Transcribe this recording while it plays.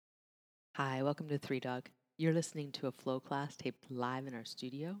Hi, welcome to Three Dog. You're listening to a flow class taped live in our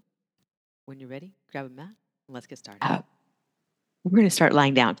studio. When you're ready, grab a mat and let's get started. We're going to start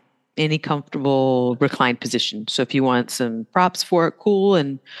lying down. Any comfortable reclined position. So if you want some props for it, cool,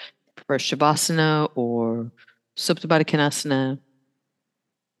 and for Shavasana or Supta Baddha Konasana,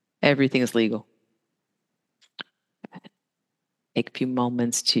 everything is legal. Take a few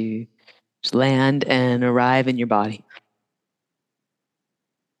moments to just land and arrive in your body.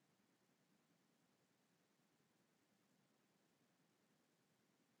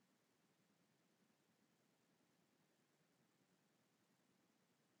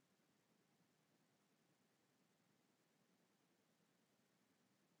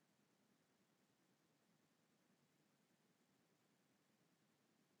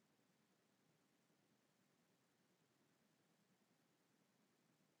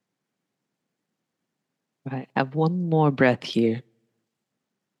 All right, have one more breath here.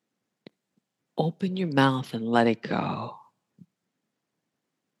 Open your mouth and let it go.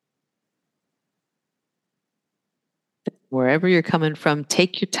 Wherever you're coming from,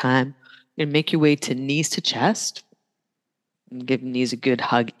 take your time and make your way to knees to chest. And give knees a good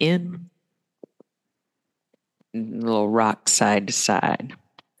hug in. And a little rock side to side.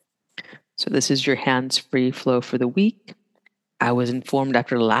 So this is your hands-free flow for the week. I was informed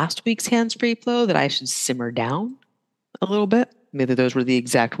after last week's hands-free flow that I should simmer down a little bit. Maybe those were the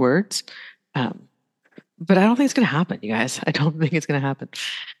exact words. But I don't think it's going to happen, you guys. I don't think it's going to happen.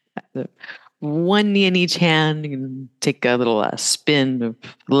 One knee in each hand. You can take a little spin of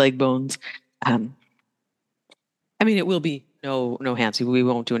leg bones. It will be no hands. We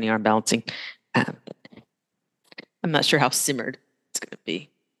won't do any arm balancing. I'm not sure how simmered it's going to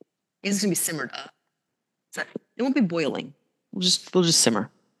be. It's going to be simmered up. It won't be boiling. We'll just simmer.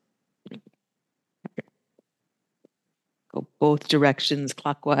 Go both directions,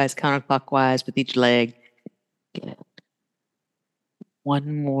 clockwise, counterclockwise with each leg. Get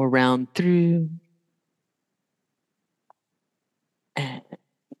one more round through. And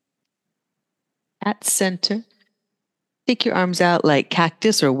at center, take your arms out like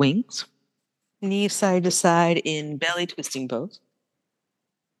cactus or wings. Knees side to side in belly twisting pose.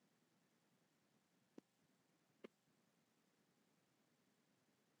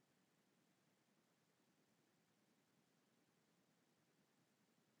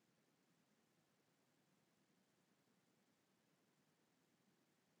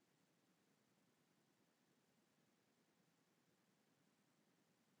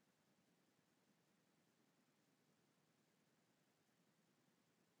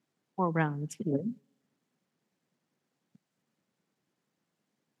 More rounds here.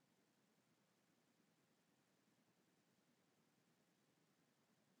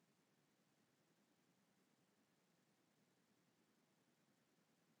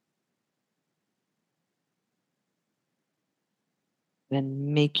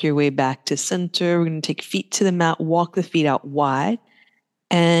 Then make your way back to center. We're going to take feet to the mat, walk the feet out wide,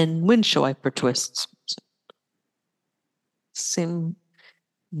 and windshield wiper twists. Same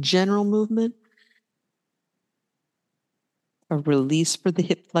general movement. A release for the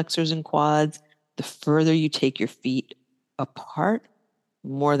hip flexors and quads. The further you take your feet apart, the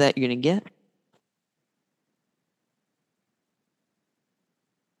more that you're going to get.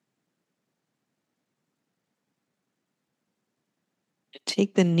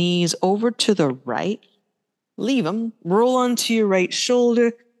 Take the knees over to the right. Leave them. Roll onto your right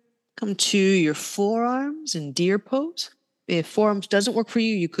shoulder. Come to your forearms in deer pose. If forearms doesn't work for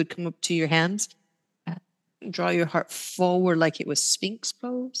you, you could come up to your hands. Draw your heart forward like it was Sphinx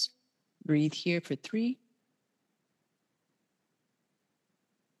pose. Breathe here for 3,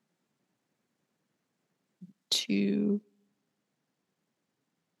 2,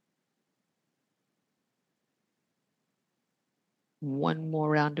 1 more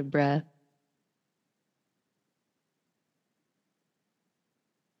round of breath.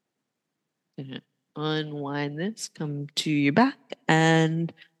 And unwind this, come to your back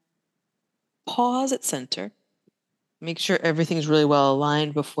and pause at center. Make sure everything's really well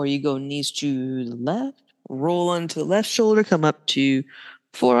aligned before you go knees to the left. Roll onto the left shoulder, come up to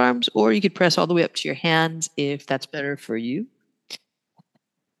forearms, or you could press all the way up to your hands if that's better for you.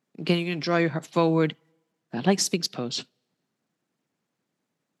 Again, you're going to draw your heart forward, like Sphinx pose.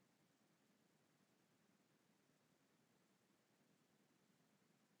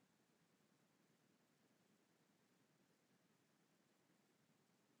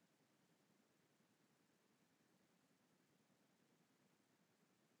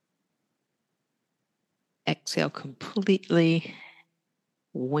 Exhale completely.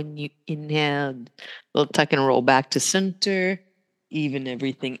 When you inhale, little tuck and roll back to center, even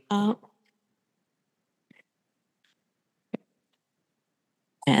everything up.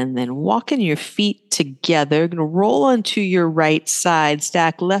 And then walking your feet together. You're going to roll onto your right side.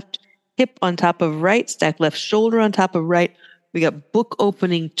 Stack left hip on top of right. Stack left shoulder on top of right. We got book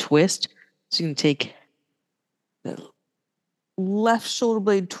opening twist. So you can take the left shoulder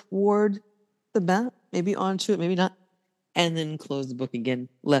blade toward the mat, maybe onto it, maybe not. And then close the book again.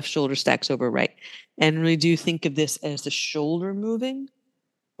 Left shoulder stacks over right. And really do think of this as the shoulder moving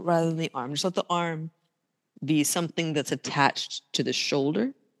rather than the arm. Just let the arm be something that's attached to the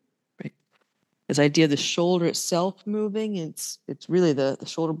shoulder. Right. This idea of the shoulder itself moving, it's really the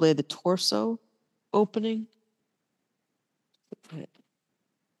shoulder blade, the torso opening.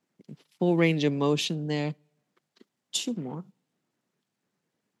 Full range of motion there. 2 more.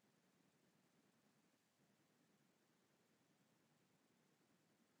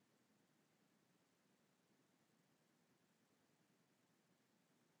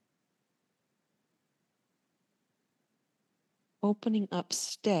 Opening up,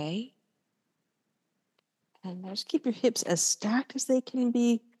 stay. And just keep your hips as stacked as they can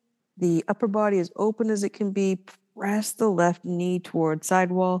be. The upper body as open as it can be. Press the left knee toward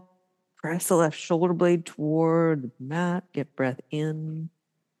sidewall. Press the left shoulder blade toward the mat. Get breath in.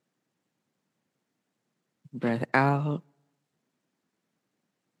 Breath out.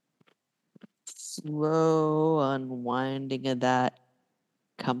 Slow unwinding of that.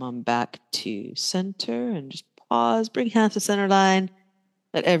 Come on back to center and just pause. Bring hands to center line.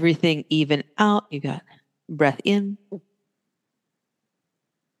 Let everything even out. You got breath in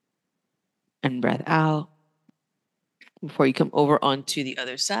and breath out. Before you come over onto the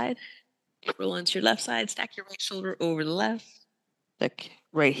other side, roll onto your left side, stack your right shoulder over the left, stack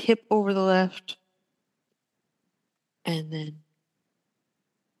right hip over the left, and then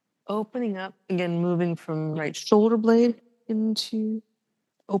opening up, again, moving from right shoulder blade into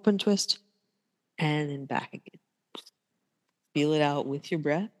open twist, and then back again. Feel it out with your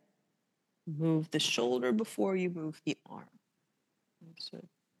breath. Move the shoulder before you move the arm. So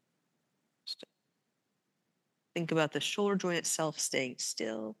think about the shoulder joint itself staying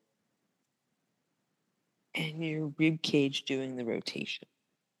still and your rib cage doing the rotation.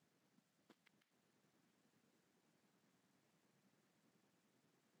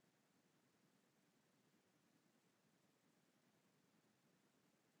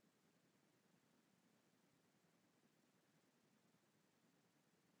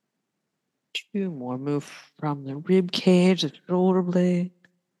 Two more. Move from the rib cage, the shoulder blade.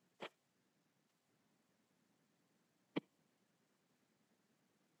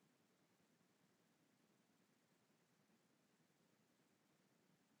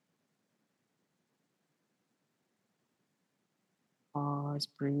 Pause,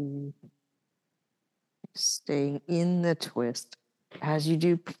 breathe. Staying in the twist. As you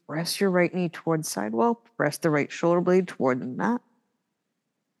do, press your right knee towards sidewall, press the right shoulder blade toward the mat.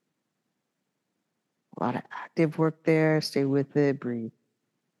 A lot of active work there. Stay with it, breathe.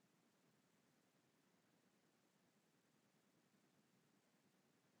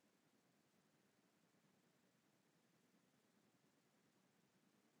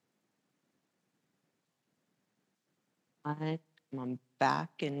 Come on back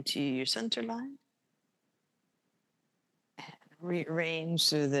into your center line. And rearrange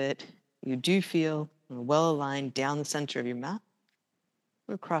so that you do feel well aligned down the center of your mat.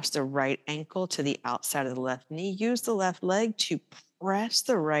 Across the right ankle to the outside of the left knee. Use the left leg to press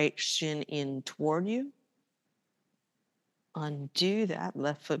the right shin in toward you. Undo that.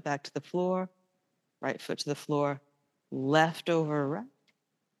 Left foot back to the floor. Right foot to the floor. Left over right.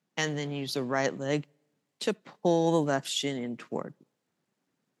 And then use the right leg to pull the left shin in toward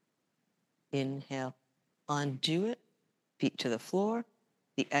you. Inhale. Undo it. Feet to the floor.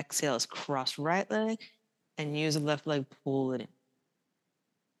 The exhale is cross right leg. And use the left leg, pull it in.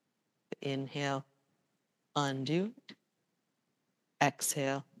 Inhale. Undo it.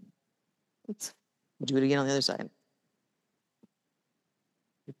 Exhale. Let's do it again on the other side.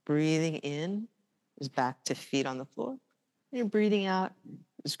 You're breathing in is back to feet on the floor. You're breathing out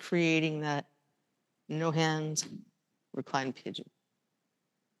is creating that no hands, reclined pigeon.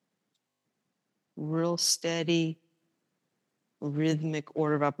 Real steady, rhythmic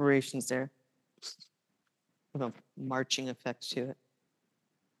order of operations there with a marching effect to it.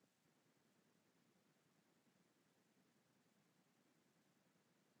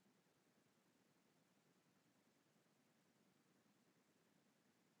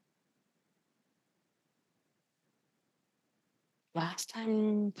 Last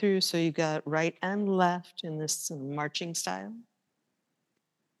time through, so you got right and left in this marching style.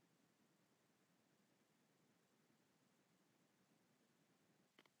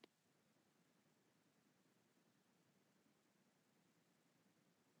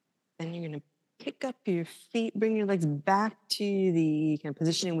 Then you're going to pick up your feet, bring your legs back to the kind of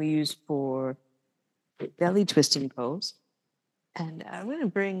positioning we use for belly twisting pose. And I'm going to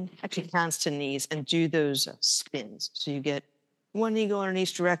bring actually hands to knees and do those spins. So you get one knee going in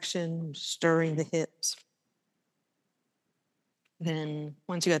each direction, stirring the hips. Then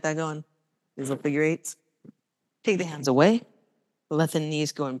once you got that going, these little figure eights, take the hands away. Let the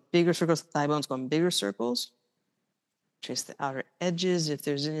knees go in bigger circles, thigh bones go in bigger circles. Trace the outer edges. If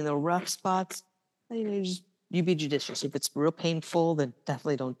there's any little rough spots, you be judicious. If it's real painful, then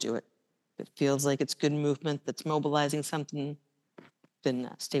definitely don't do it. If it feels like it's good movement that's mobilizing something, then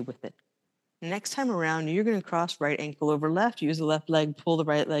stay with it. Next time around, you're going to cross right ankle over left. Use the left leg, pull the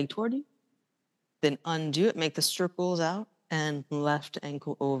right leg toward you. Then undo it, make the circles out, and left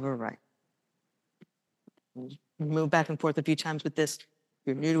ankle over right. Move back and forth a few times with this. If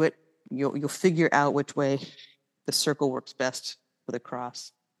you're new to it, you'll figure out which way the circle works best for the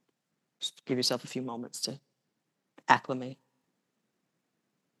cross. Just give yourself a few moments to acclimate.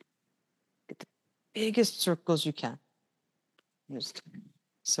 Get the biggest circles you can.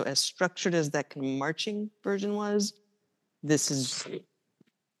 So as structured as that kind of marching version was, this is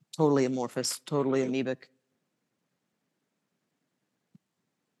totally amorphous, totally amoebic.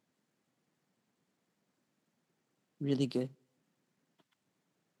 Really good.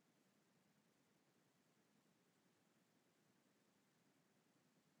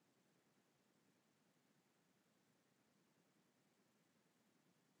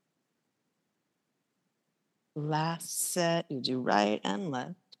 Last set, you do right and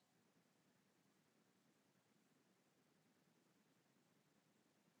left.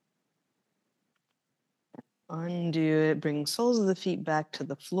 Undo it, bring soles of the feet back to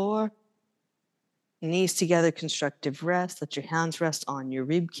the floor. Knees together, constructive rest. Let your hands rest on your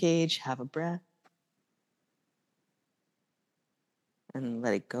rib cage. Have a breath. And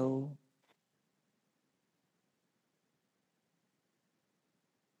let it go.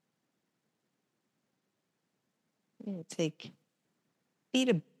 Take feet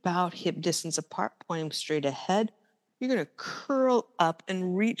about hip distance apart, pointing straight ahead. You're going to curl up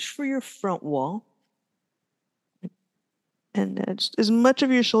and reach for your front wall. And just as much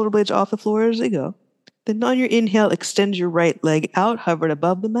of your shoulder blades off the floor as they go. Then on your inhale, extend your right leg out, hover it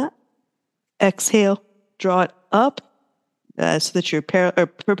above the mat. Exhale, draw it up so that you're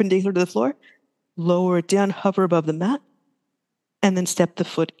perpendicular to the floor. Lower it down, hover above the mat, and then step the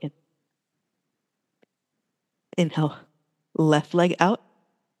foot in. Inhale, left leg out.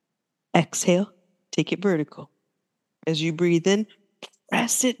 Exhale, take it vertical. As you breathe in,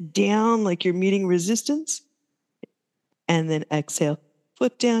 press it down like you're meeting resistance. And then exhale,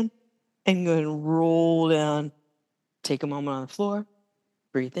 foot down, and go ahead and roll down. Take a moment on the floor.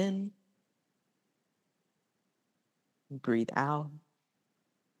 Breathe in. Breathe out.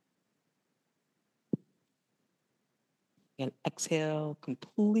 And exhale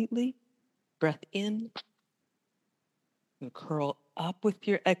completely. Breath in. And curl up with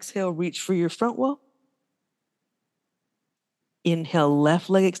your exhale. Reach for your front wall. Inhale, left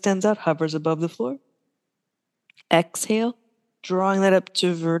leg extends out, hovers above the floor. Exhale, drawing that up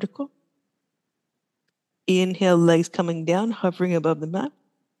to vertical. Inhale, legs coming down, hovering above the mat.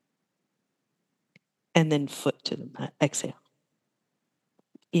 And then foot to the mat. Exhale.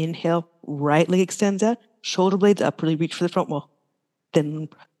 Inhale, right leg extends out, shoulder blades up, really reach for the front wall. Then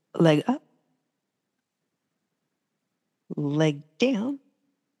leg up. Leg down.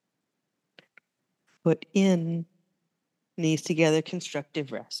 Foot in, knees together,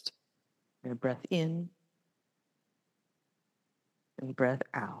 constructive rest. And breath in and breath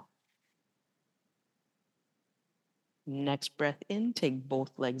out. Next breath in, take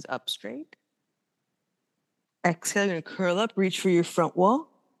both legs up straight. Exhale, you're going to curl up, reach for your front wall.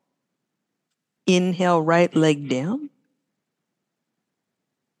 Inhale, right leg down.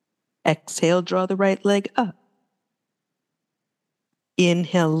 Exhale, draw the right leg up.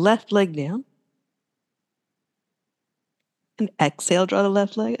 Inhale, left leg down. And exhale, draw the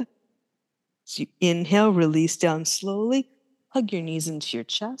left leg up. So you inhale, release down slowly. Hug your knees into your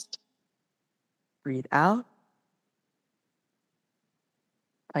chest. Breathe out.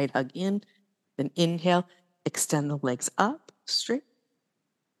 Tight hug in. Then inhale, extend the legs up, straight.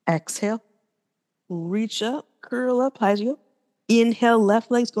 Exhale, reach up, curl up, high as you go. Inhale, left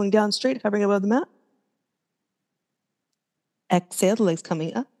leg's going down straight, hovering above the mat. Exhale, the legs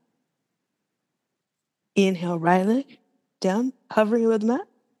coming up. Inhale, right leg down, hovering above the mat.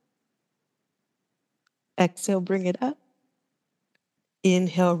 Exhale, bring it up.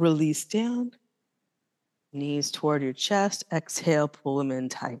 Inhale, release down. Knees toward your chest. Exhale, pull them in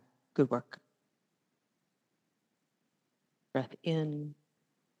tight. Good work. Breath in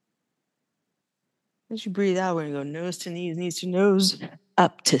As you breathe out, we're going to go nose to knees to nose,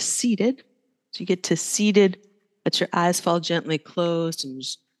 up to seated. So you get to seated, let your eyes fall gently closed, and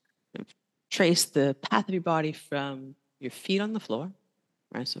just trace the path of your body from your feet on the floor,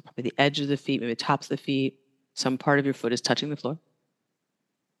 right? So probably the edge of the feet, maybe the tops of the feet, some part of your foot is touching the floor.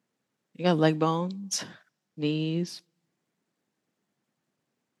 You got leg bones, knees,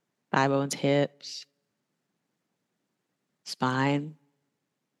 thigh bones, hips, spine,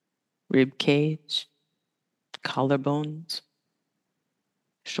 rib cage, collarbones,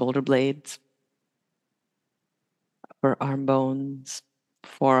 shoulder blades, upper arm bones,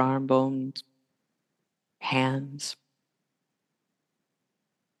 forearm bones, hands.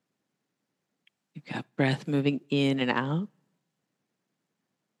 You've got breath moving in and out.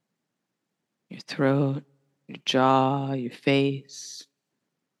 Your throat, your jaw, your face,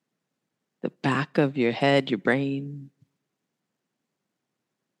 the back of your head, your brain.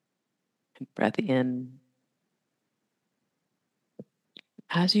 And breath in.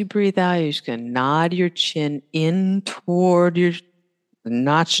 As you breathe out, you're just going to nod your chin in toward the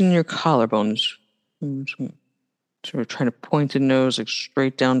notch in your collarbones. So we're trying to point the nose like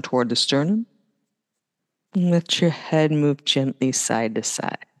straight down toward the sternum. And let your head move gently side to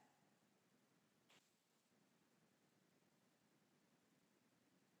side.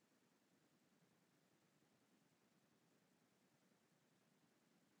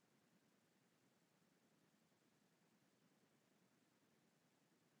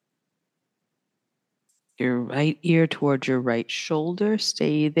 Your right ear towards your right shoulder.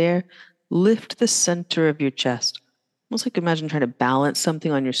 Stay there. Lift the center of your chest. Almost like imagine trying to balance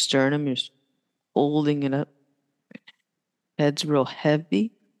something on your sternum. You're just holding it up. Head's real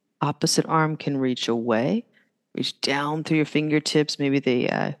heavy. Opposite arm can reach away. Reach down through your fingertips. Maybe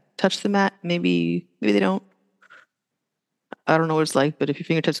they touch the mat. Maybe they don't. I don't know what it's like, but if your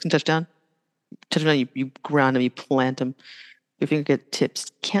fingertips can touch down, you ground them, you plant them. If your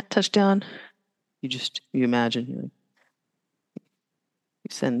fingertips can't touch down, you imagine, you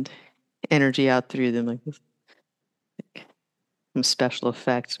send energy out through them like some special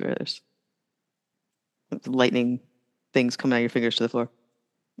effects where there's lightning things coming out of your fingers to the floor.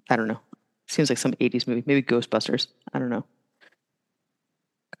 I don't know. Seems like some 80s movie, maybe Ghostbusters. I don't know.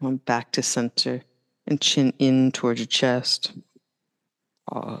 Come back to center and chin in towards your chest.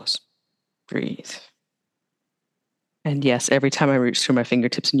 Pause. Breathe. And yes, every time I reach through my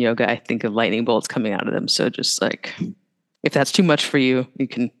fingertips in yoga, I think of lightning bolts coming out of them. So just like, if that's too much for you, you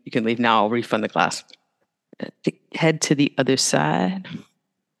can leave now. I'll refund the class. Head to the other side.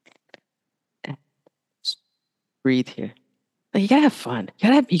 Breathe here. Like, you gotta have fun.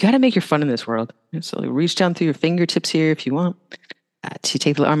 You gotta make your fun in this world. So reach down through your fingertips here if you want. To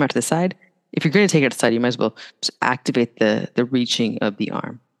take the arm out to the side. If you're going to take it out to the side, you might as well just activate the reaching of the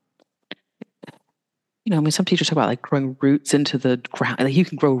arm. I mean, some teachers talk about like growing roots into the ground. Like you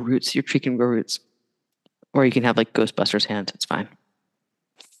can grow roots. Your tree can grow roots, or you can have like Ghostbusters hands. It's fine.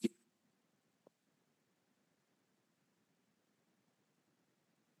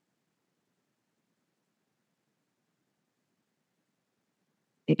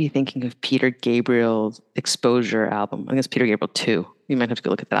 Maybe thinking of Peter Gabriel's Exposure album. I think it's Peter Gabriel 2. You might have to go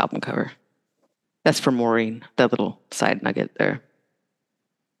look at that album cover. That's for Maureen, that little side nugget there.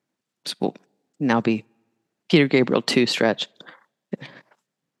 So we'll now be Peter Gabriel 2 stretch.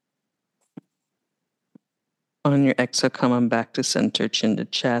 On your exhale, come on back to center, chin to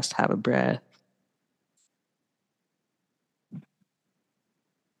chest, have a breath.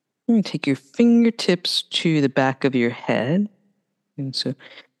 And take your fingertips to the back of your head. And so,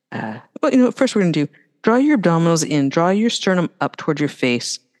 first we're going to do, draw your abdominals in, draw your sternum up toward your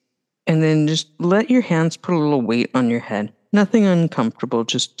face, and then just let your hands put a little weight on your head. Nothing uncomfortable,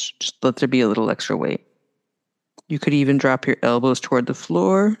 just let there be a little extra weight. You could even drop your elbows toward the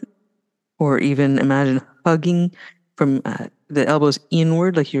floor, or even imagine hugging from the elbows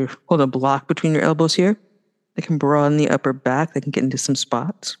inward, like you're holding a block between your elbows here. They can broaden the upper back. They can get into some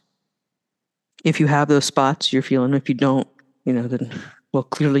spots. If you have those spots, you're feeling them. If you don't, then, well,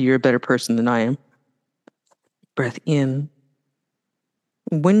 clearly you're a better person than I am. Breath in.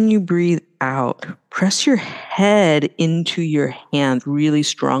 When you breathe out, press your head into your hands really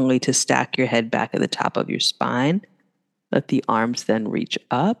strongly to stack your head back at the top of your spine. Let the arms then reach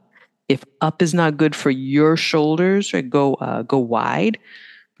up. If up is not good for your shoulders, right, go wide.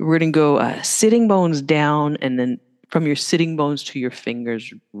 We're going to go sitting bones down, and then from your sitting bones to your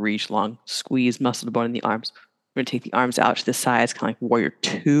fingers, reach long. Squeeze muscle to bone in the arms. We're going to take the arms out to the sides, kind of like warrior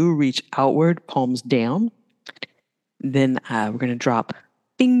 2. Reach outward, palms down. Then we're going to drop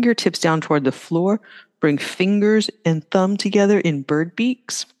fingertips down toward the floor. Bring fingers and thumb together in bird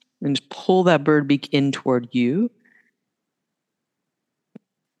beaks. and just pull that bird beak in toward you.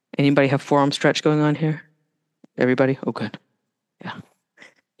 Anybody have forearm stretch going on here? Everybody? Oh, good. Yeah.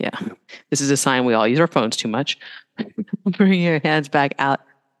 Yeah. This is a sign we all use our phones too much. Bring your hands back out,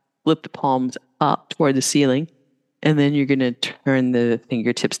 flip the palms up toward the ceiling, and then you're going to turn the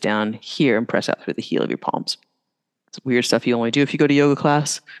fingertips down here and press out through the heel of your palms. It's weird stuff you only do if you go to yoga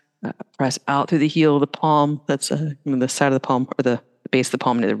class. Press out through the heel of the palm. That's the side of the palm or the base of the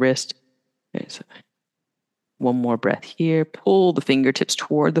palm to the wrist. Okay, so one more breath here. Pull the fingertips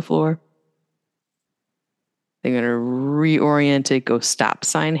toward the floor. Then you're going to reorient it, go stop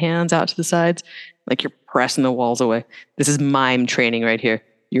sign hands out to the sides, like you're pressing the walls away. This is mime training right here.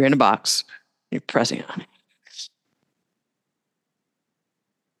 You're in a box. You're pressing on.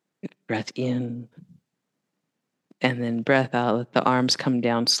 Breath in. And then breath out. Let the arms come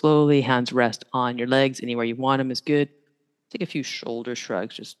down slowly. Hands rest on your legs. Anywhere you want them is good. Take a few shoulder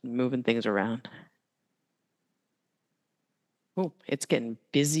shrugs, just moving things around. Oh, it's getting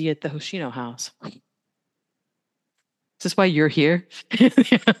busy at the Hoshino house. Is this why you're here?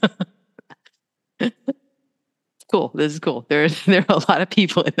 Cool. This is cool. There are a lot of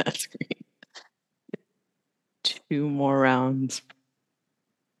people in that screen. 2 more rounds.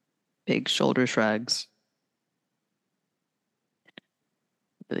 Big shoulder shrugs.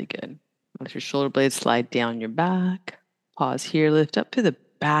 Really good. Let your shoulder blades slide down your back. Pause here. Lift up to the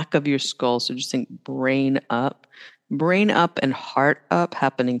back of your skull. So just think brain up. Brain up and heart up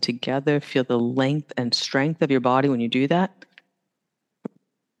happening together. Feel the length and strength of your body when you do that.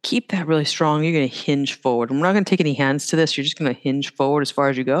 Keep that really strong. You're going to hinge forward. We're not going to take any hands to this. You're just going to hinge forward as far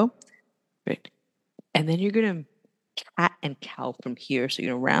as you go. Right. And then you're going to cat and cow from here. So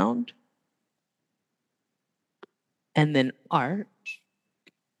you're going to round. And then arch.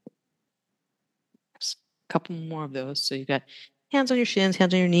 Just a couple more of those. So you got hands on your shins,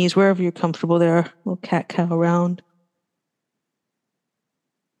 hands on your knees, wherever you're comfortable there. A little cat cow round.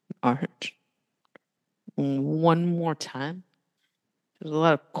 Arch. One more time. There's a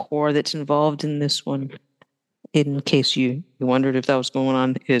lot of core that's involved in this one. In case you wondered if that was going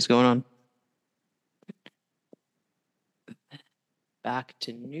on, it is going on. Back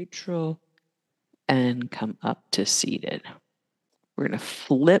to neutral and come up to seated. We're going to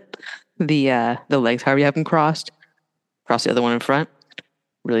flip the legs, however you have them crossed. Cross the other one in front.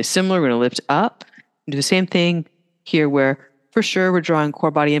 Really similar. We're going to lift up. Do the same thing here where for sure we're drawing core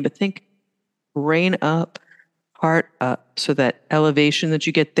body in, but think brain up, heart up. So that elevation that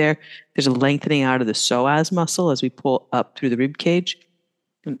you get there, there's a lengthening out of the psoas muscle as we pull up through the rib cage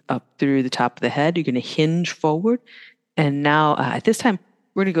and up through the top of the head. You're going to hinge forward. And now at this time,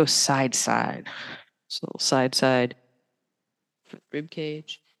 we're going to go side side. So side side for the rib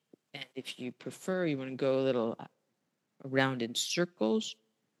cage. And if you prefer, you want to go a little around in circles,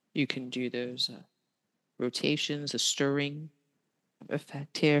 you can do those rotations, a stirring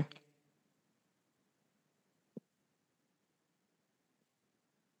effect here.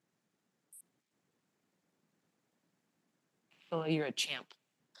 Oh, you're a champ.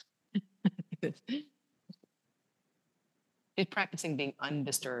 It's practicing being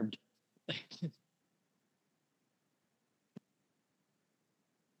undisturbed.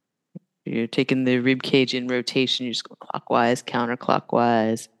 You're taking the rib cage in rotation. You just go clockwise,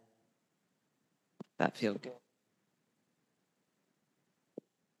 counterclockwise. That feels good.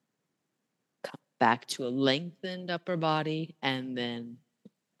 Come back to a lengthened upper body and then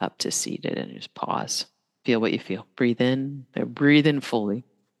up to seated and just pause. Feel what you feel. Breathe in. Breathe in fully.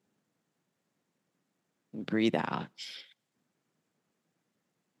 And breathe out.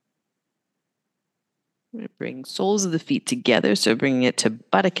 I'm going to bring soles of the feet together. So bringing it to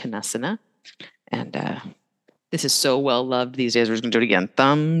Baddha And this is so well loved these days. We're just going to do it again.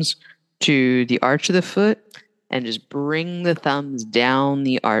 Thumbs to the arch of the foot and just bring the thumbs down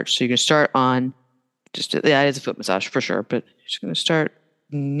the arch. So you're going to start on that is a foot massage for sure, but you're just going to start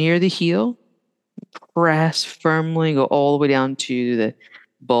near the heel, press firmly, go all the way down to the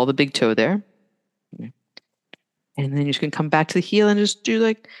ball of the big toe there. And then you're just going to come back to the heel and just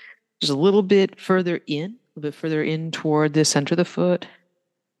do just a little bit further in toward the center of the foot.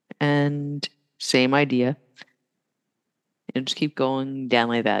 And same idea. And just keep going down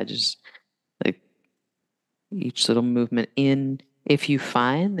like that. Just like each little movement in. If you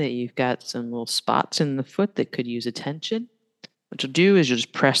find that you've got some little spots in the foot that could use attention, what you'll do is you'll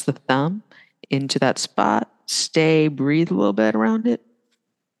just press the thumb into that spot, stay, breathe a little bit around it.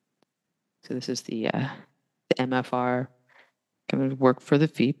 So this is the MFR kind of work for the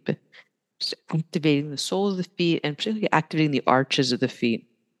feet, but just activating the soles of the feet and particularly activating the arches of the feet.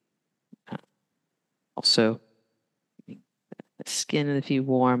 Also, the skin of the feet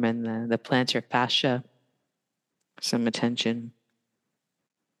warm and the plantar fascia, some attention.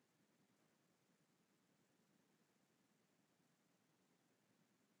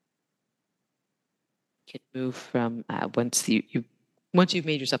 You can move from once you've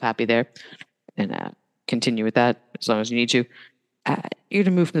made yourself happy there, and continue with that as long as you need to. You're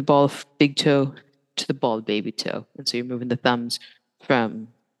gonna move from the ball of big toe to the ball of baby toe, and so you're moving the thumbs from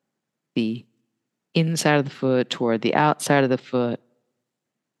the inside of the foot toward the outside of the foot.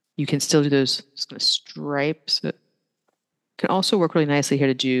 You can still do those kind of stripes. But can also work really nicely here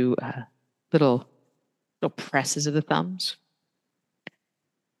to do little presses of the thumbs.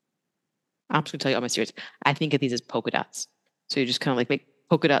 I'm just gonna tell you all my serious. I think of these as polka dots. So you just kind of like make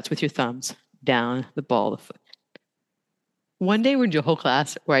polka dots with your thumbs down the ball of the foot. One day we're gonna do a whole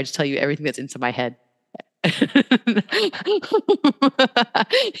class where I just tell you everything that's inside my head.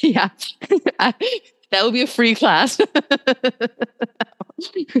 Yeah, that will be a free class.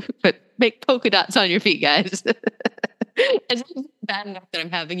 But make polka dots on your feet, guys. It's bad enough that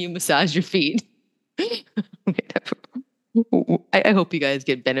I'm having you massage your feet. I hope you guys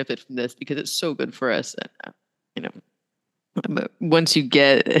get benefit from this because it's so good for us. And, but once you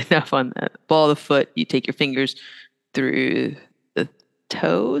get enough on the ball of the foot, you take your fingers through the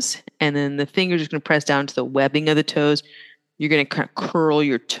toes, and then the fingers are going to press down to the webbing of the toes. You're going to kind of curl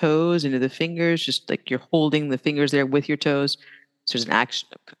your toes into the fingers, just like you're holding the fingers there with your toes. So there's an action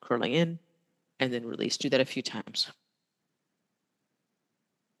of curling in and then release. Do that a few times.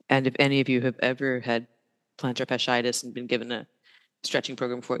 And if any of you have ever had plantar fasciitis and been given a stretching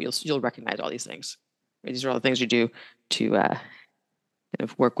program for it, you'll recognize all these things. These are all the things you do to kind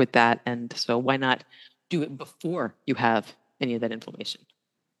of work with that. And so why not do it before you have any of that inflammation?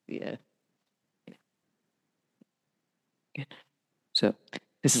 Yeah. So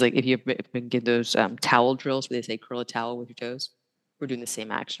this is like if you've been getting those towel drills where they say curl a towel with your toes. We're doing the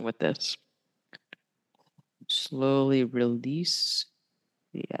same action with this. Slowly release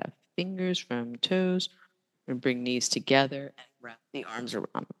the fingers from toes and bring knees together and wrap the arms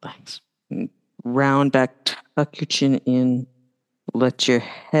around the legs. And round back, tuck your chin in, let your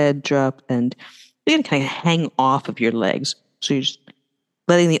head drop, and you're going to kind of hang off of your legs. So you're just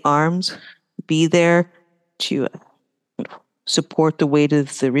letting the arms be there to support the weight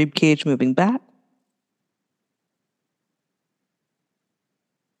of the rib cage moving back.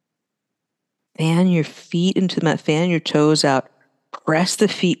 Fan your feet into the mat, fan your toes out, press the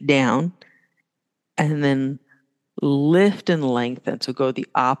feet down, and then lift and lengthen. So go the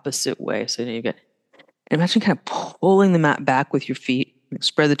opposite way. So you get, imagine kind of pulling the mat back with your feet.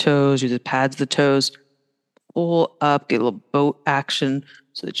 Spread the toes, use the pads of the toes, pull up, get a little boat action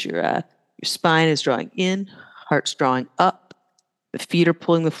so that your spine is drawing in, heart's drawing up, the feet are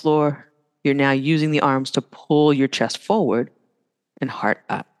pulling the floor. You're now using the arms to pull your chest forward and heart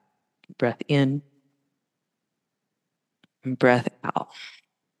up. Breath in and breath out.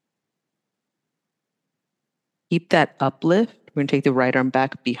 Keep that uplift. We're going to take the right arm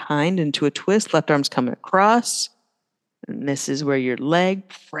back behind into a twist. Left arm's coming across. And this is where your leg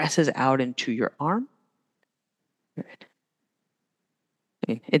presses out into your arm. Good.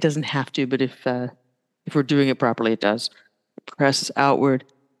 It doesn't have to, but if we're doing it properly, it does. Presses outward,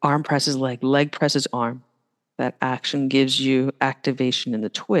 arm presses leg presses arm. That action gives you activation in the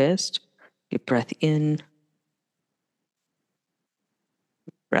twist. Get breath in,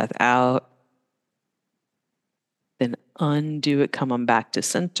 breath out. Then undo it, come on back to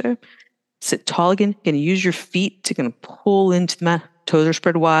center. Sit tall again. You're going to use your feet to kind of pull into the mat. Toes are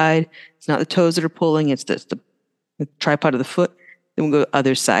spread wide. It's not the toes that are pulling, it's the tripod of the foot. Then we'll go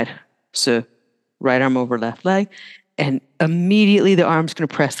other side. So right arm over left leg. And immediately the arm's going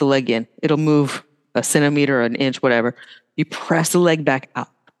to press the leg in. It'll move a centimeter or an inch, whatever. You press the leg back out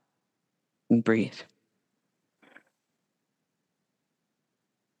and breathe.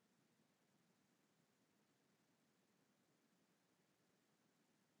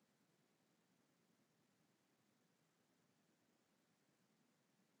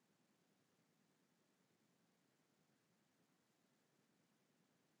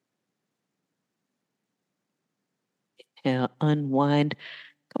 Now unwind.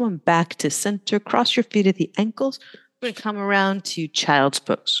 Come on back to center. Cross your feet at the ankles. We're going to come around to child's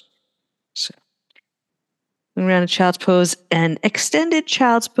pose. So around a child's pose and extended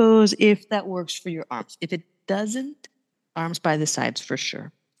child's pose if that works for your arms. If it doesn't, arms by the sides for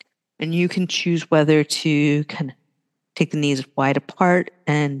sure. And you can choose whether to kind of take the knees wide apart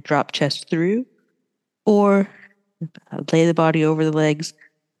and drop chest through, or lay the body over the legs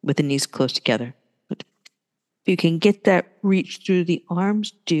with the knees close together. But if you can get that reach through the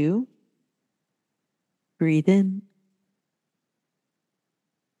arms, do. Breathe in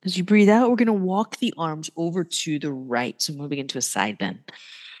As you breathe out, we're going to walk the arms over to the right. So moving into a side bend.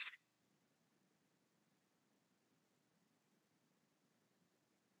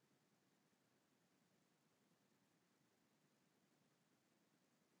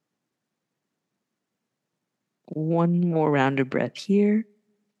 One more round of breath here.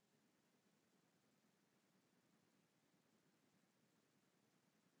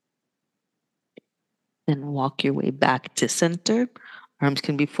 Then walk your way back to center. Arms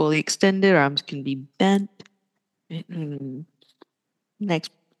can be fully extended, arms can be bent.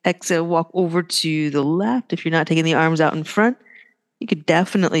 Next exhale, walk over to the left. If you're not taking the arms out in front, you could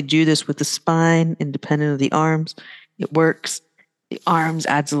definitely do this with the spine, independent of the arms. It works. The arms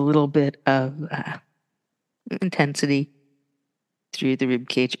adds a little bit of intensity through the rib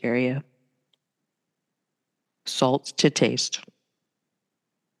cage area. Salt to taste.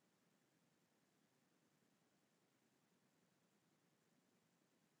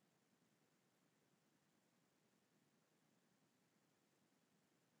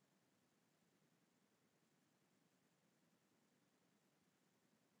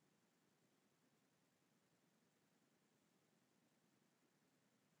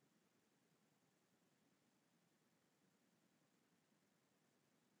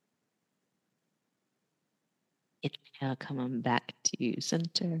 Inhale, coming back to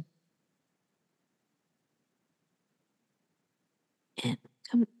center. And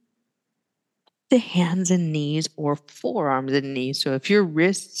come to hands and knees or forearms and knees. So if your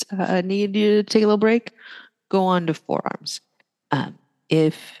wrists need you to take a little break, go on to forearms.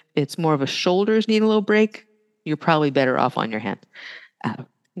 If it's more of a shoulders need a little break, you're probably better off on your hands.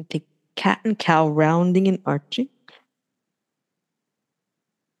 Take cat and cow, rounding and arching.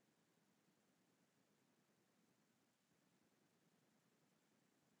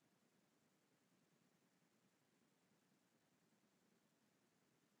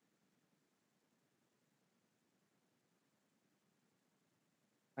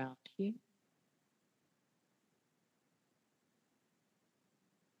 Round here.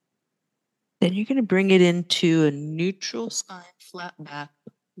 Then you're going to bring it into a neutral spine, flat back,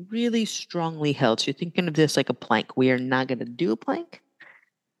 really strongly held. So you're thinking of this like a plank. We are not going to do a plank.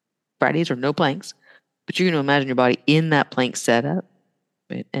 Fridays or no planks, but you're going to imagine your body in that plank setup,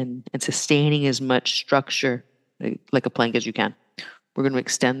 right? And sustaining as much structure like a plank as you can. We're going to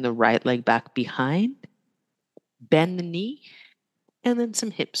extend the right leg back behind, bend the knee, and then some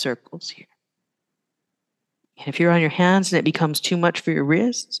hip circles here. And if you're on your hands and it becomes too much for your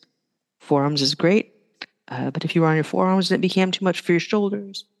wrists, forearms is great. But if you were on your forearms and it became too much for your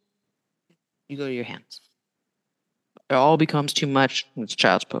shoulders, you go to your hands. It all becomes too much. It's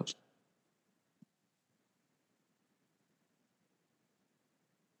child's pose.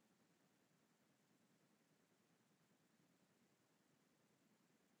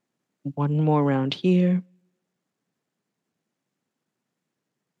 One more round here.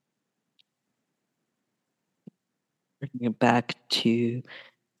 Bring it back to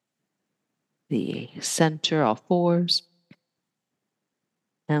the center, all fours.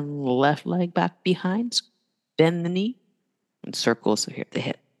 And left leg back behind. Bend the knee and circles here at the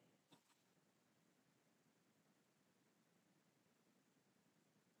hip.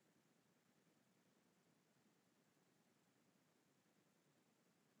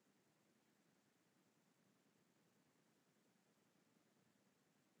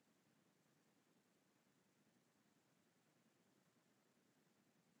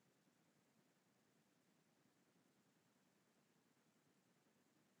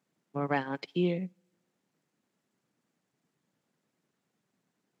 Around here.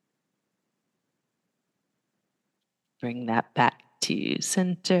 Bring that back to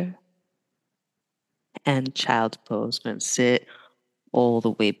center. And child's pose. Going to sit all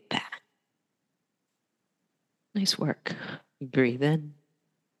the way back. Nice work. Breathe in.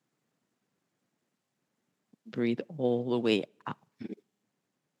 Breathe all the way out.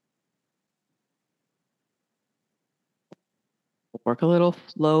 Work a little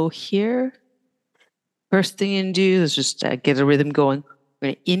flow here. First thing you can do is just get a rhythm going. We're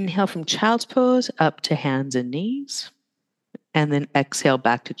going to inhale from child's pose up to hands and knees, and then exhale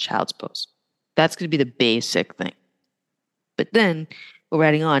back to child's pose. That's going to be the basic thing. But then we're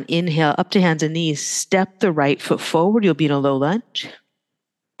adding on inhale up to hands and knees, step the right foot forward. You'll be in a low lunge.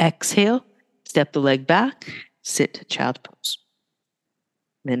 Exhale, step the leg back, sit to child's pose.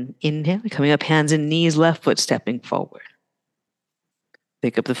 Then inhale, coming up hands and knees, left foot stepping forward.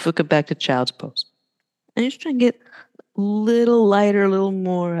 Pick up the foot, come back to child's pose. And just try and get a little lighter, a little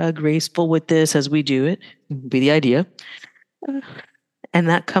more graceful with this as we do it. Would be the idea. And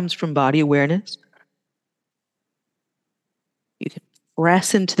that comes from body awareness. You can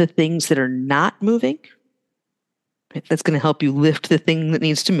press into the things that are not moving. That's going to help you lift the thing that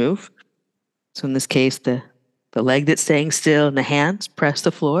needs to move. So in this case, the leg that's staying still and the hands press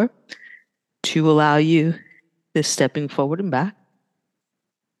the floor to allow you this stepping forward and back.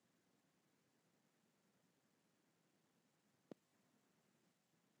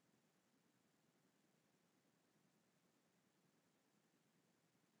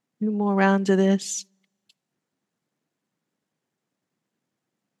 Two more rounds of this.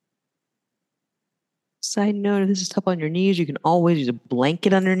 Side note, if this is tough on your knees, you can always use a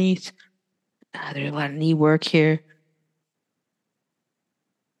blanket underneath. There's a lot of knee work here.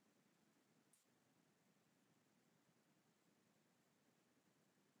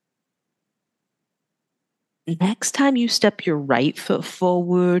 Next time you step your right foot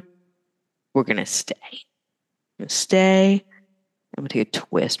forward, we're going to stay. I'm going to stay. I'm going to take a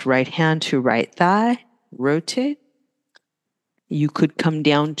twist. Right hand to right thigh. Rotate. You could come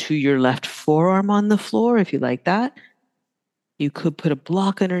down to your left forearm on the floor if you like that. You could put a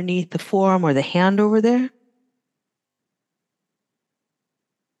block underneath the forearm or the hand over there.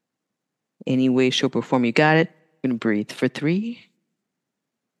 Any way, shape, or form you got it. I'm going to breathe for 3.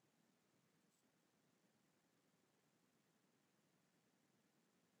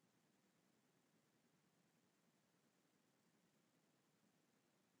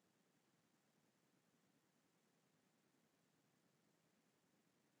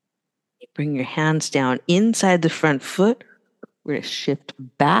 Bring your hands down inside the front foot. We're going to shift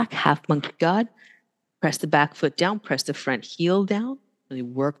back, half monkey God. Press the back foot down, press the front heel down. Really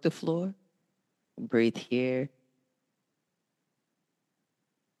work the floor. Breathe here.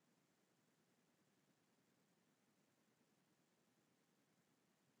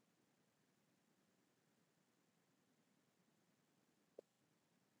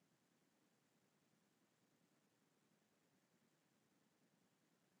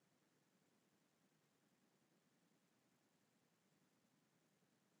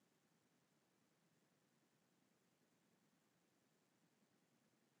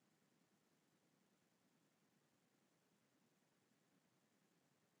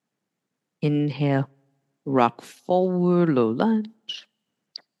 Inhale, rock forward, low lunge.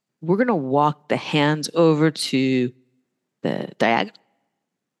 We're going to walk the hands over to the diagonal.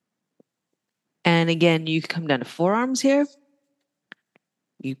 And again, you can come down to forearms here.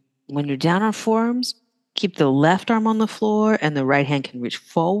 When you're down on forearms, keep the left arm on the floor and the right hand can reach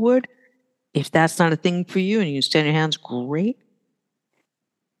forward. If that's not a thing for you and you stand your hands, great.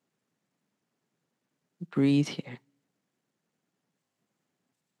 Breathe here.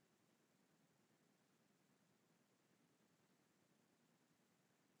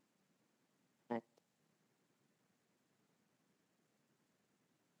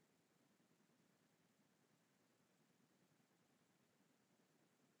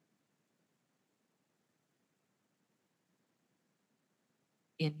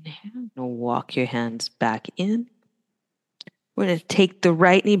 Inhale. Now walk your hands back in. We're going to take the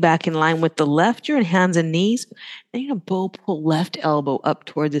right knee back in line with the left. You're in hands and knees. Then you're going to bow pull left elbow up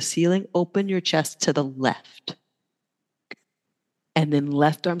toward the ceiling. Open your chest to the left. And then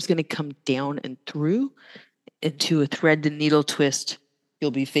left arm's going to come down and through into a thread and needle twist.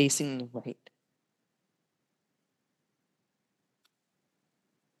 You'll be facing the right.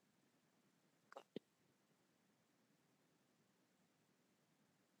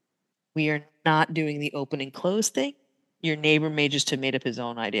 We are not doing the open and close thing. Your neighbor may just have made up his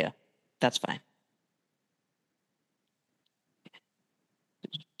own idea. That's fine.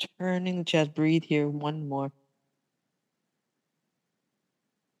 Turning the chest, breathe here. One more.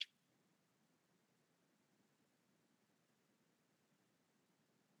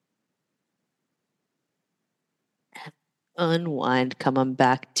 Unwind, come on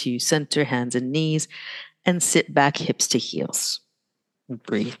back to center, hands and knees, and sit back, hips to heels.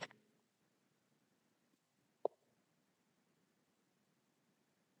 Breathe.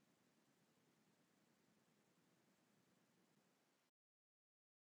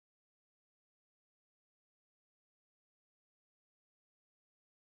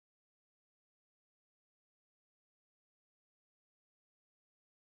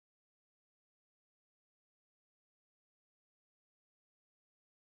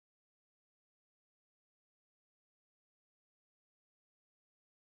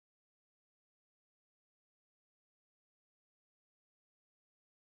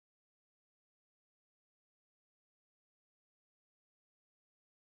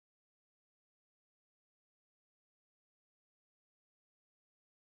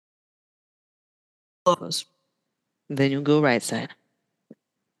 Close. Then you'll go right side.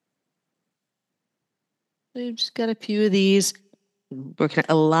 We've just got a few of these. Working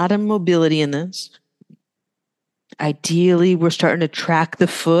a lot of mobility in this. Ideally, we're starting to track the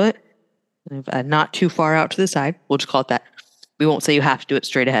foot, not too far out to the side. We'll just call it that. We won't say you have to do it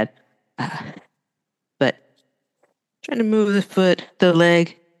straight ahead, but trying to move the foot, the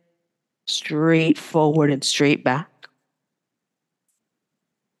leg straight forward and straight back,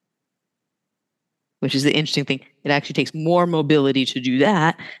 which is the interesting thing. It actually takes more mobility to do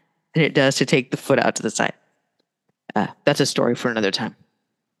that than it does to take the foot out to the side. That's a story for another time.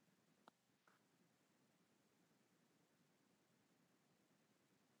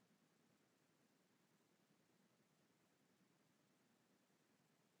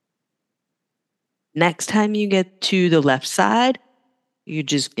 Next time you get to the left side, you're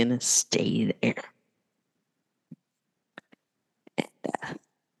just going to stay there. And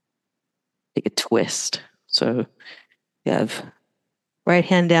take a twist. So you have right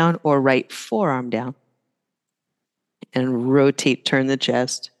hand down or right forearm down. And rotate, turn the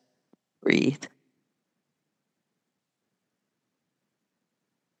chest. Breathe.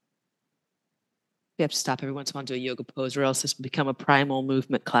 We have to stop every once in a while to do a yoga pose, or else this will become a primal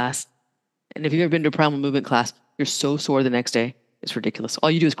movement class. And if you've ever been to a primal movement class, you're so sore the next day. It's ridiculous. All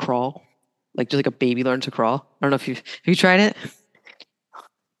you do is crawl, like just like a baby learns to crawl. I don't know if have you tried it?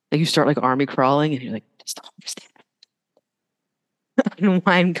 Like you start like army crawling, and you're like, just understand.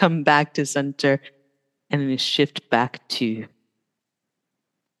 Unwind, come back to center, and then you shift back to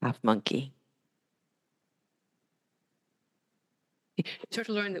half monkey. You start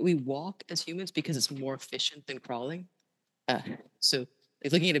to learn that we walk as humans because it's more efficient than crawling. So,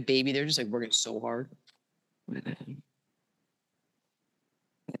 like looking at a baby, they're just like working so hard. If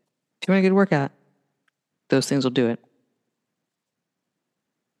you want a good workout, those things will do it.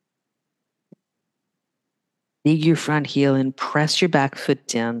 Dig your front heel in, press your back foot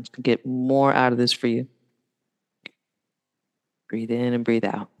down to get more out of this for you. Breathe in and breathe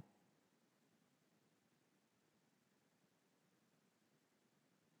out.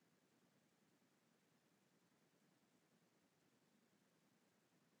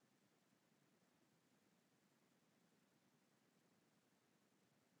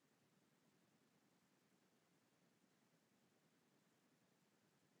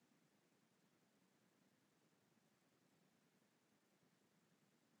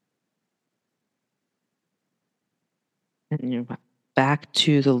 And you're back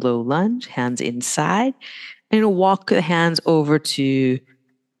to the low lunge, hands inside. And you'll walk the hands over to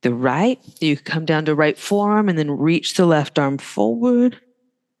the right. You come down to right forearm and then reach the left arm forward.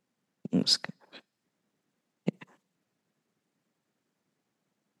 This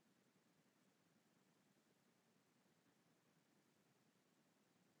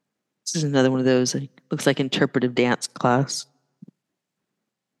is another one of those, like, looks like interpretive dance class.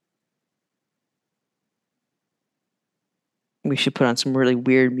 We should put on some really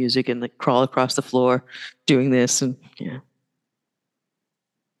weird music and like crawl across the floor doing this. And yeah,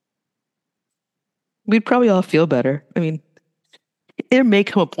 we'd probably all feel better. I mean, there may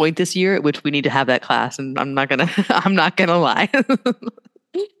come a point this year at which we need to have that class, and I'm not gonna I'm not gonna lie.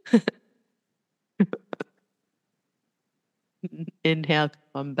 Inhale,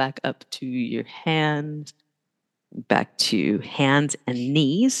 come back up to your hands, back to hands and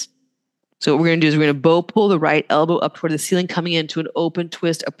knees. So what we're gonna do is we're gonna bow pull the right elbow up toward the ceiling, coming into an open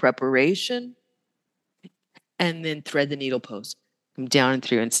twist of preparation, and then thread the needle pose. Come down and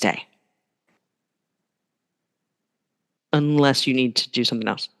through and stay. Unless you need to do something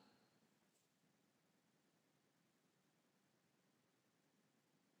else.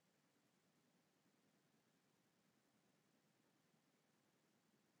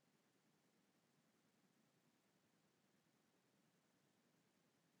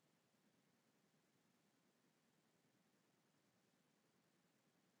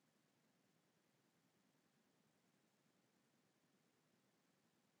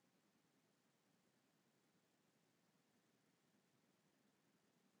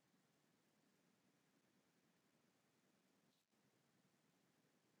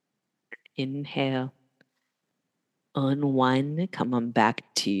 Inhale, unwind, come on back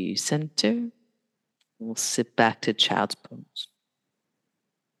to center. We'll sit back to child's pose.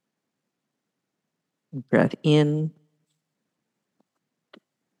 Breath in,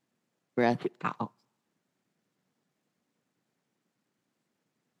 breath out.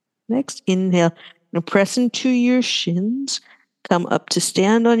 Next, inhale. Now press into your shins. Come up to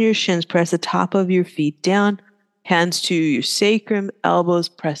stand on your shins. Press the top of your feet down. Hands to your sacrum, elbows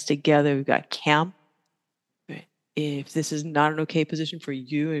pressed together. We've got camp. If this is not an okay position for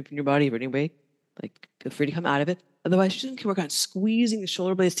you and your body or anyway, like feel free to come out of it. Otherwise, you can work on squeezing the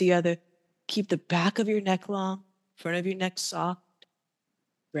shoulder blades together. Keep the back of your neck long, front of your neck soft.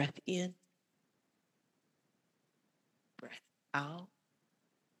 Breath in, breath out.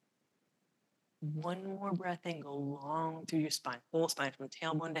 One more breath in, go long through your spine, whole spine from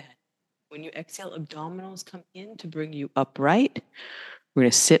tailbone to head. When you exhale, abdominals come in to bring you upright. We're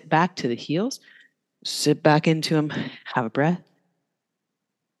going to sit back to the heels, sit back into them, have a breath,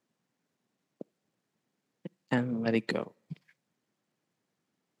 and let it go.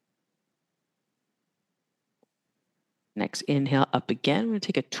 Next inhale, up again. We're going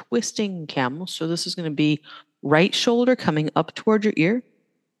to take a twisting camel. So this is going to be right shoulder coming up toward your ear,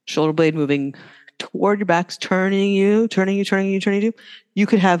 shoulder blade moving toward your backs, turning you. You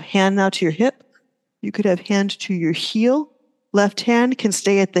could have hand now to your hip. You could have hand to your heel. Left hand can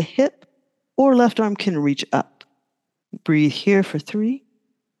stay at the hip, or left arm can reach up. Breathe here for 3.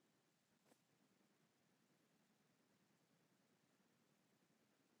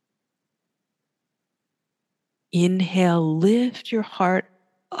 Inhale, lift your heart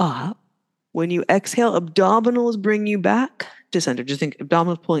up. When you exhale, abdominals bring you back to center. Just think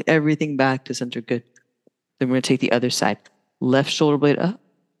abdominals pulling everything back to center. Good. Then we're going to take the other side. Left shoulder blade up,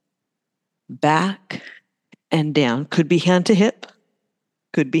 back and down. Could be hand to hip,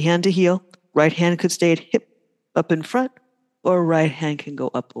 could be hand to heel. Right hand could stay at hip up in front, or right hand can go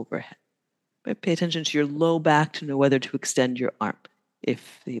up overhead. But pay attention to your low back to know whether to extend your arm.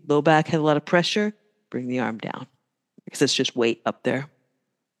 If the low back had a lot of pressure, bring the arm down because it's just weight up there.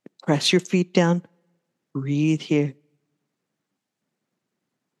 Press your feet down. Breathe here.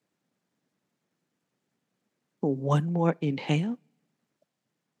 One more inhale.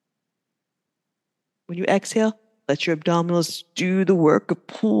 When you exhale, let your abdominals do the work of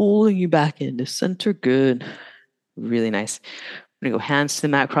pulling you back into center. Good. Really nice. We're going to go hands to the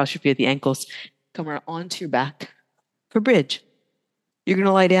mat, cross your feet at the ankles. Come around onto your back for bridge. You're going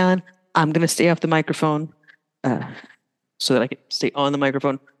to lie down. I'm going to stay off the microphone so that I can stay on the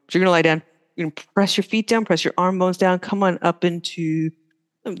microphone. But you're going to lie down. You're going to press your feet down, press your arm bones down. Come on up into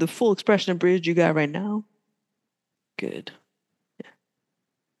the full expression of bridge you got right now. Good.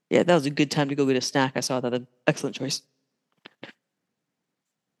 Yeah, that was a good time to go get a snack. I saw that. An excellent choice.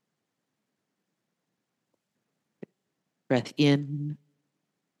 Breath in.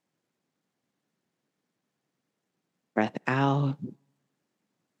 Breath out.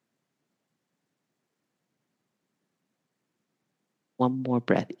 One more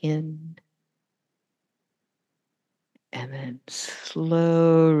breath in. And then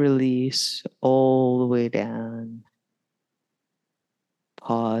slow release all the way down.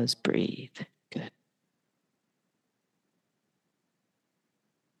 Pause, breathe. Good.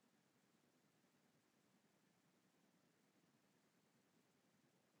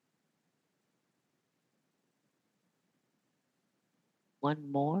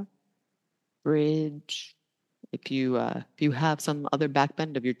 One more. Bridge. If you have some other back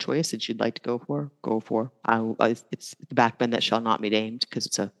bend of your choice that you'd like to go for, go for. It's the back bend that shall not be named because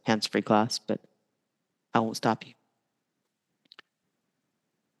it's a hands-free class, but I won't stop you.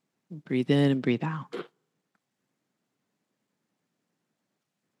 Breathe in and breathe out.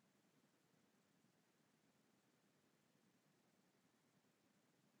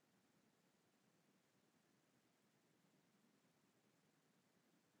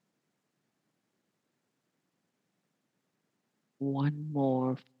 One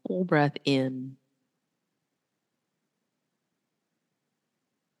more full breath in.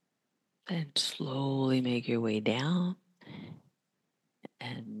 And slowly make your way down.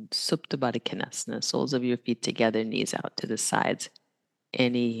 And Supta Baddha Konasana, soles of your feet together, knees out to the sides.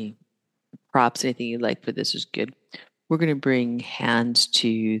 Any props, anything you'd like for this is good. We're going to bring hands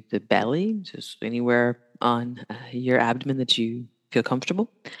to the belly, just anywhere on your abdomen that you feel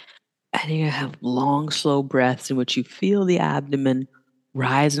comfortable. And you're going to have long, slow breaths in which you feel the abdomen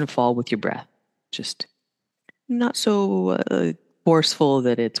rise and fall with your breath. Just not so forceful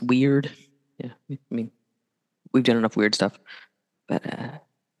that it's weird. Yeah, I mean, we've done enough weird stuff. But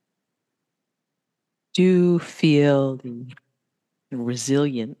do feel the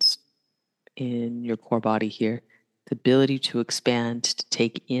resilience in your core body here, the ability to expand, to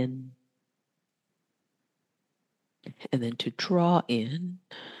take in, and then to draw in,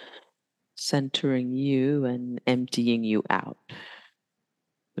 centering you and emptying you out.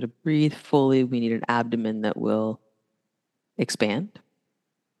 But to breathe fully, we need an abdomen that will expand.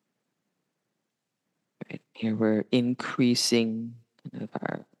 Right here, we're increasing kind of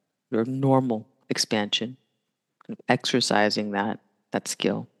our normal expansion, kind of exercising that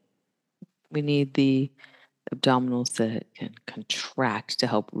skill. We need the abdominals that can contract to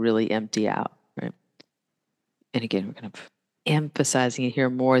help really empty out, right? And again, we're kind of emphasizing it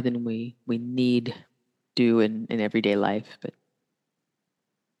here more than we need do in everyday life. But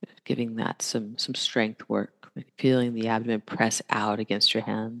Giving that some strength work, feeling the abdomen press out against your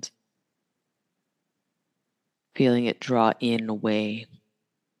hands, feeling it draw in and away.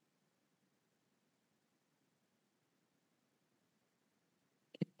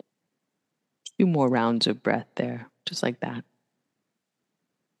 A few more rounds of breath there, just like that.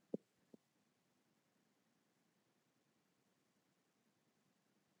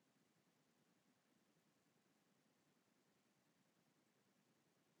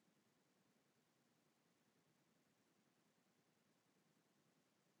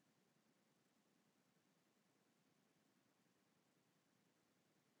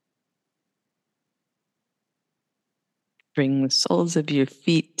 Bring the soles of your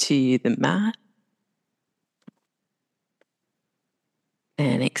feet to the mat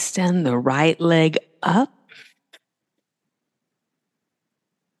and extend the right leg up.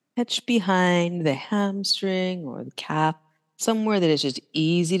 Catch behind the hamstring or the calf, somewhere that is just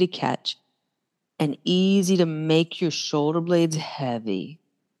easy to catch and easy to make your shoulder blades heavy.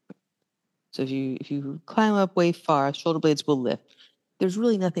 So if you climb up way far, shoulder blades will lift. There's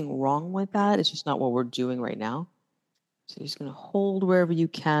really nothing wrong with that. It's just not what we're doing right now. So you're just going to hold wherever you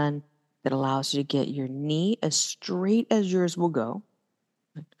can. That allows you to get your knee as straight as yours will go.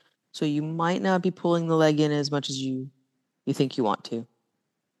 So you might not be pulling the leg in as much as you think you want to,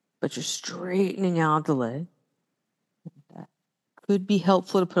 but you're straightening out the leg. That could be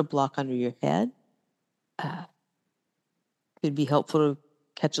helpful to put a block under your head. Could be helpful to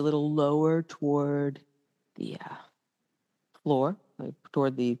catch a little lower toward the floor, like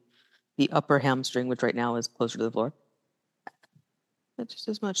toward the upper hamstring, which right now is closer to the floor. Just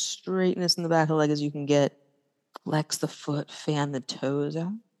as much straightness in the back of the leg as you can get. Flex the foot, fan the toes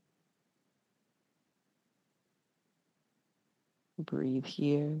out. Breathe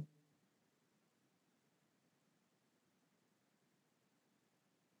here.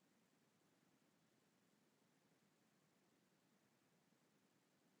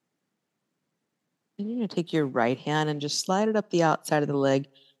 And you're going to take your right hand and just slide it up the outside of the leg,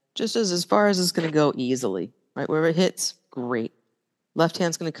 just as far as it's going to go easily. Right wherever it hits, great. Left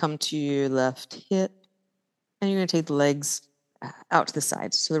hand's going to come to your left hip, and you're going to take the legs out to the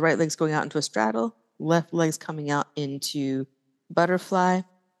sides. So the right leg's going out into a straddle, left leg's coming out into butterfly.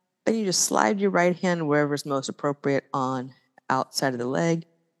 Then you just slide your right hand wherever is most appropriate on outside of the leg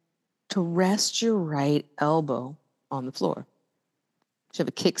to rest your right elbow on the floor. You have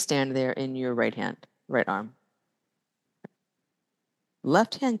a kickstand there in your right hand, right arm.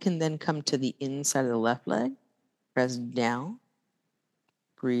 Left hand can then come to the inside of the left leg, press down,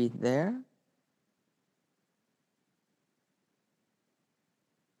 breathe there.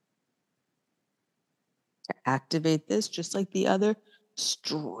 To activate this, just like the other,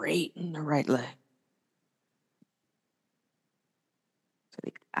 straighten the right leg. So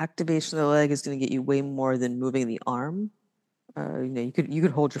the activation of the leg is going to get you way more than moving the arm. You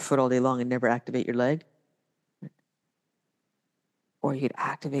could hold your foot all day long and never activate your leg, or you could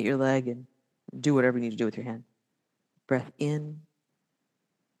activate your leg and do whatever you need to do with your hand. Breath in,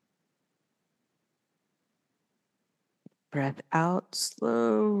 breath out,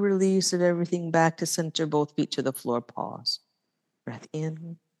 slow release of everything back to center, both feet to the floor, pause. Breath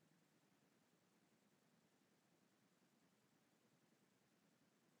in,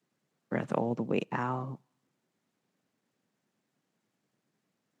 breath all the way out.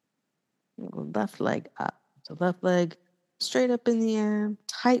 Left leg up. So left leg straight up in the air,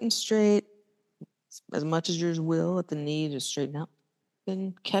 tight and straight, as much as yours will at the knee, just straighten out.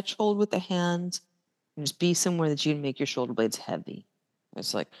 Then catch hold with the hands and just be somewhere that you can make your shoulder blades heavy.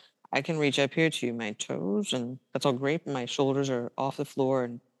 It's like, I can reach up here to my toes, and that's all great, but my shoulders are off the floor,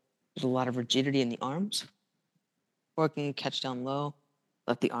 and there's a lot of rigidity in the arms. Or I can catch down low,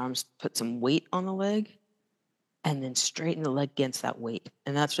 let the arms put some weight on the leg, and then straighten the leg against that weight.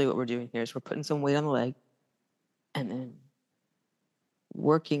 And that's really what we're doing here is we're putting some weight on the leg and then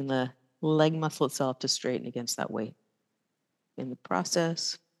working the leg muscle itself to straighten against that weight. In the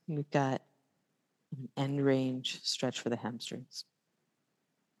process, we've got an end range stretch for the hamstrings.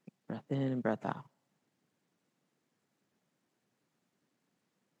 Breath in and breath out.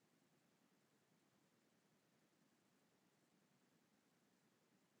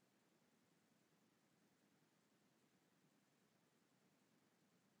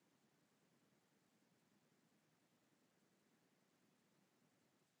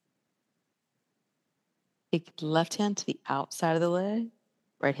 Take the left hand to the outside of the leg,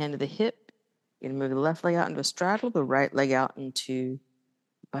 right hand to the hip. You're going to move the left leg out into a straddle, the right leg out into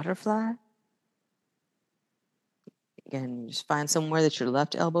butterfly. Again, just find somewhere that your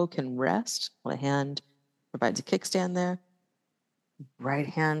left elbow can rest while the hand provides a kickstand there. Right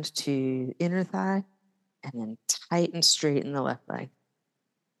hand to inner thigh, and then tight and straight in the left leg.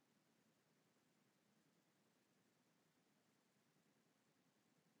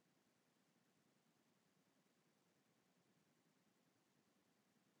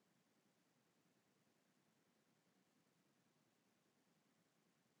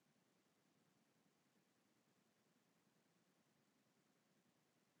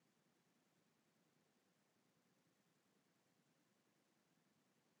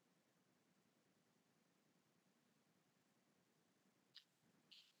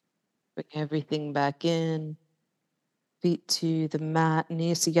 Bring everything back in. Feet to the mat,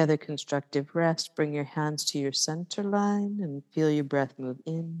 knees together, constructive rest. Bring your hands to your center line and feel your breath move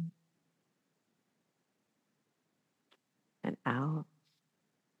in and out.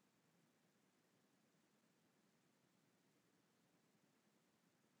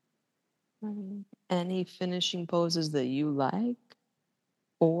 Any finishing poses that you like,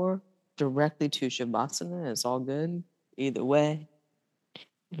 or directly to Shavasana is all good. Either way,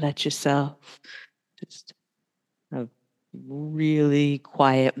 let yourself just have really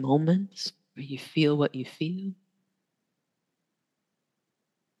quiet moments where you feel what you feel.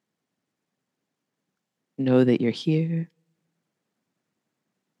 Know that you're here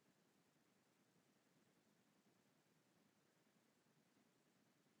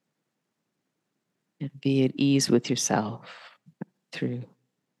and be at ease with yourself through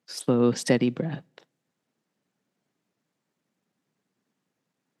slow, steady breath.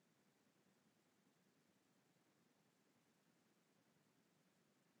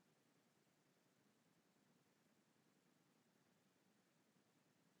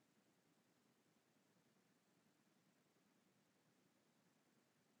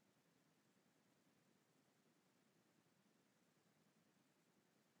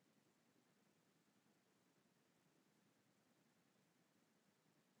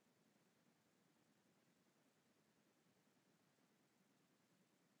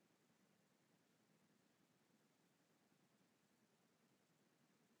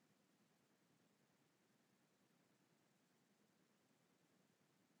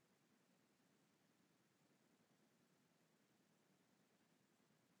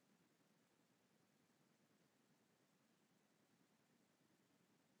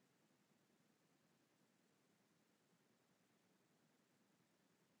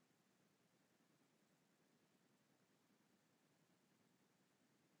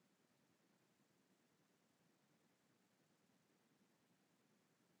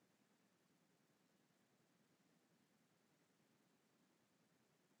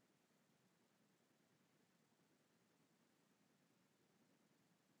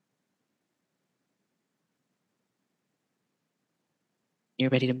 You're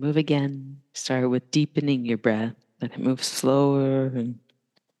ready to move again. Start with deepening your breath. Let it move slower and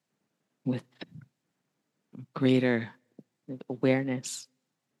with greater awareness.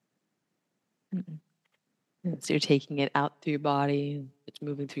 So you're taking it out through your body. It's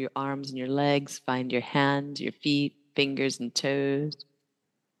moving through your arms and your legs. Find your hands, your feet, fingers, and toes.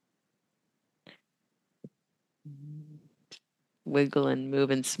 Wiggle and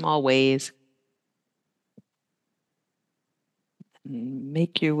move in small ways.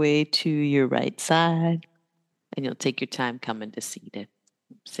 Make your way to your right side, and you'll take your time coming to seated.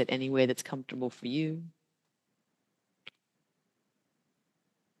 Sit any way that's comfortable for you.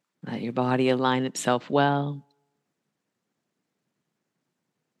 Let your body align itself well.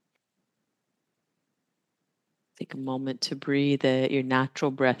 Take a moment to breathe at your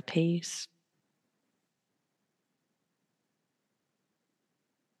natural breath pace.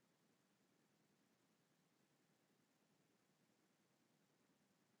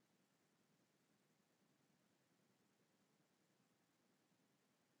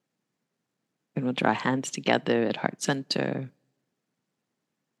 And we'll draw hands together at heart center.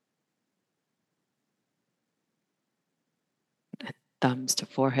 Thumbs to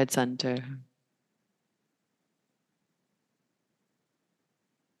forehead center.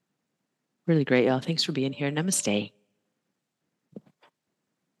 Really great, y'all. Thanks for being here. Namaste.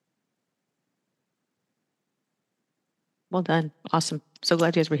 Well done. Awesome. So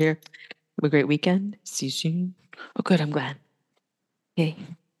glad you guys were here. Have a great weekend. See you soon. Oh, good. I'm glad. Okay.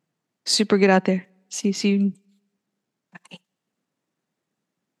 Super good out there. See you soon. Bye.